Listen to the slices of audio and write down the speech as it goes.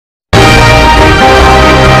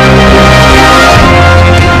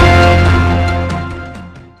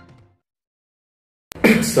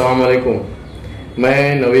अस्सलाम वालेकुम। मैं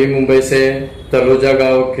नवी मुंबई से तलोजा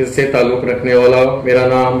गांव से ताल्लुक़ रखने वाला हूँ। मेरा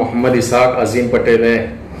नाम मोहम्मद इसाक अजीम पटेल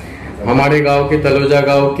है। हमारे गांव के तलोजा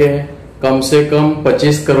गांव के कम से कम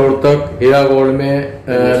 25 करोड़ तक हीरा गोल्ड में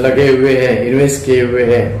लगे हुए हैं, इन्वेस्ट किए हुए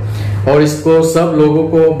हैं। और इसको सब लोगों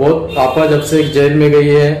को बहुत, आपा जब से जेल में गई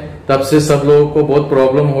है तब से सब लोगों को बहुत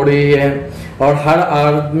प्रॉब्लम हो रही है। और हर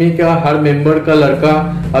आदमी का, हर मेंबर का लड़का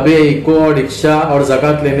अभी इको और रिक्शा और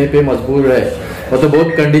ज़कात लेने पे मजबूर है। तो बहुत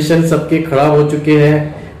कंडीशन सबकी खराब हो चुकी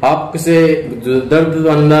है। आपसे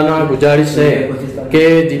दर्दमंदाना गुजारिश है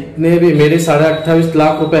कि जितने भी मेरे 28.5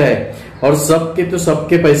 लाख रुपए है और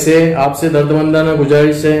सबके पैसे, आपसे दर्दमंदाना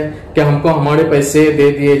गुजारिश है कि हमको हमारे पैसे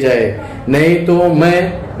दे दिए जाए। नहीं तो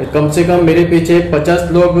मैं कम से कम, मेरे पीछे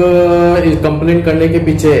 50 लोग कंप्लेंट करने के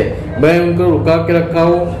पीछे, मैं उनको रुका के रखा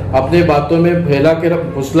हूँ, अपने बातों में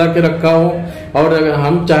फुसला के रखा हूँ। और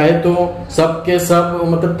हम चाहे तो सबके सब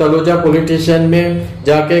मतलब तलोजा पुलिस स्टेशन में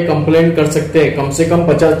जाके कंप्लेंट कर सकते हैं। कम से कम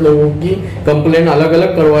 50 लोगों की कंप्लेंट अलग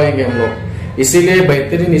अलग करवाएंगे हम लोग। इसीलिए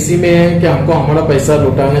बेहतरीन इसी में है कि हमको हमारा पैसा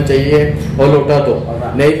लौटाना चाहिए और लौटा दो।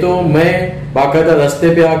 नहीं तो मैं बाकायदा रास्ते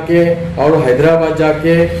पे आके और हैदराबाद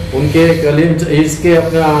जाके उनके कलीम इसके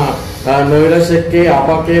अपना नोएडा शेख के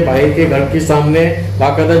आपा के भाई के घर के सामने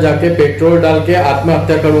बाकायदा जाके पेट्रोल डाल के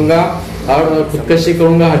आत्महत्या करूंगा और खुदकशी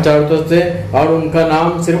करूंगा हजारों से। और उनका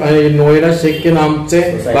नाम सिर्फ नोएडा शेख के नाम से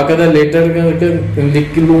बाकायदा लेटर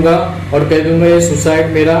लिख लूंगा और कह दूंगा ये सुसाइड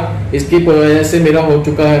मेरा इसकी वजह से मेरा हो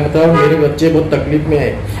चुका है। मतलब मेरे बच्चे बहुत तकलीफ में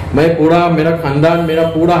है, मैं पूरा, मेरा खानदान, मेरा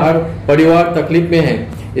पूरा हर परिवार तकलीफ में है।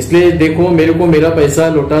 इसलिए देखो, मेरे को मेरा पैसा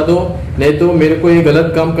लौटा दो, नहीं तो मेरे को ये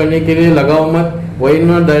गलत काम करने के लिए लगाओ मत। वही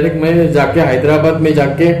ना डायरेक्ट मैं जाके हैदराबाद में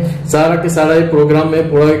जाके सारा के सारा ये प्रोग्राम में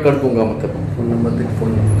पूरा कर दूंगा। मतलब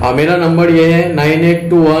हाँ, मेरा नंबर ये है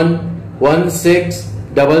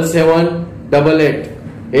 9821167788।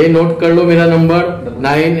 ये नोट कर लो मेरा नंबर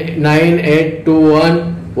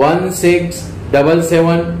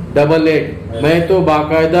 9821167788। मैं तो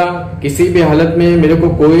बाकायदा किसी भी हालत में मेरे को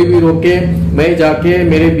कोई भी रोके, मैं जाके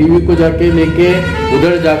मेरे बीवी को जाके लेके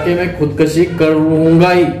उधर जाके मैं खुदकशी करूंगा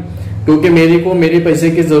ही, क्योंकि मेरे पैसे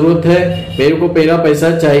की जरूरत है। मेरे को मेरा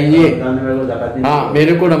पैसा चाहिए। हाँ,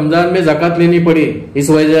 मेरे को रमजान में ज़कात लेनी पड़ी इस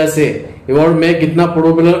वजह से, और मैं कितना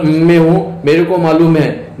प्रॉब्लम में हूँ मेरे को मालूम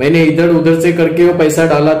है। मैंने इधर उधर से करके वो पैसा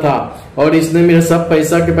डाला था और इसने मेरा सब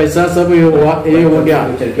पैसा सब ये हो गया,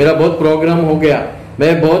 मेरा बहुत प्रोग्राम हो गया।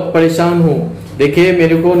 मैं बहुत परेशान हूँ। देखिए,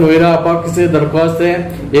 मेरे को नोएडा आपा से दरख्वास्त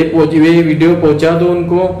है, ये वीडियो पहुंचा दो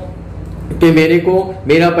उनको कि मेरे को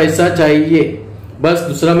मेरा पैसा चाहिए। बस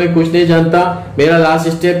दूसरा मैं कुछ नहीं जानता। मेरा लास्ट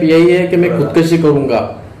स्टेप यही है कि मैं खुदकशी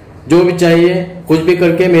करूंगा। जो भी चाहिए कुछ भी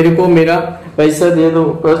करके मेरे को मेरा पैसा दे दो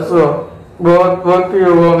बस। बहुत हुआ,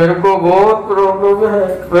 मेरे को बहुत प्रॉब्लम है।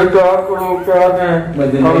 मैं क्या करूँ, क्या मैं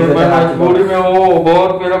मजबूरी में हूँ।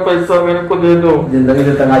 बहुत, मेरा पैसा मेरे को दे दो। जिंदगी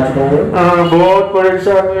से तंग आ चुका हूँ। हाँ, बहुत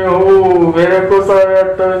परेशान में हूँ। मेरे को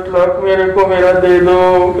 28.5 लाख मेरे को मेरा दे दो।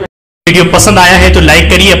 वीडियो पसंद आया है तो लाइक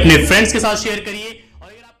करिए, अपने फ्रेंड्स के साथ शेयर करिए।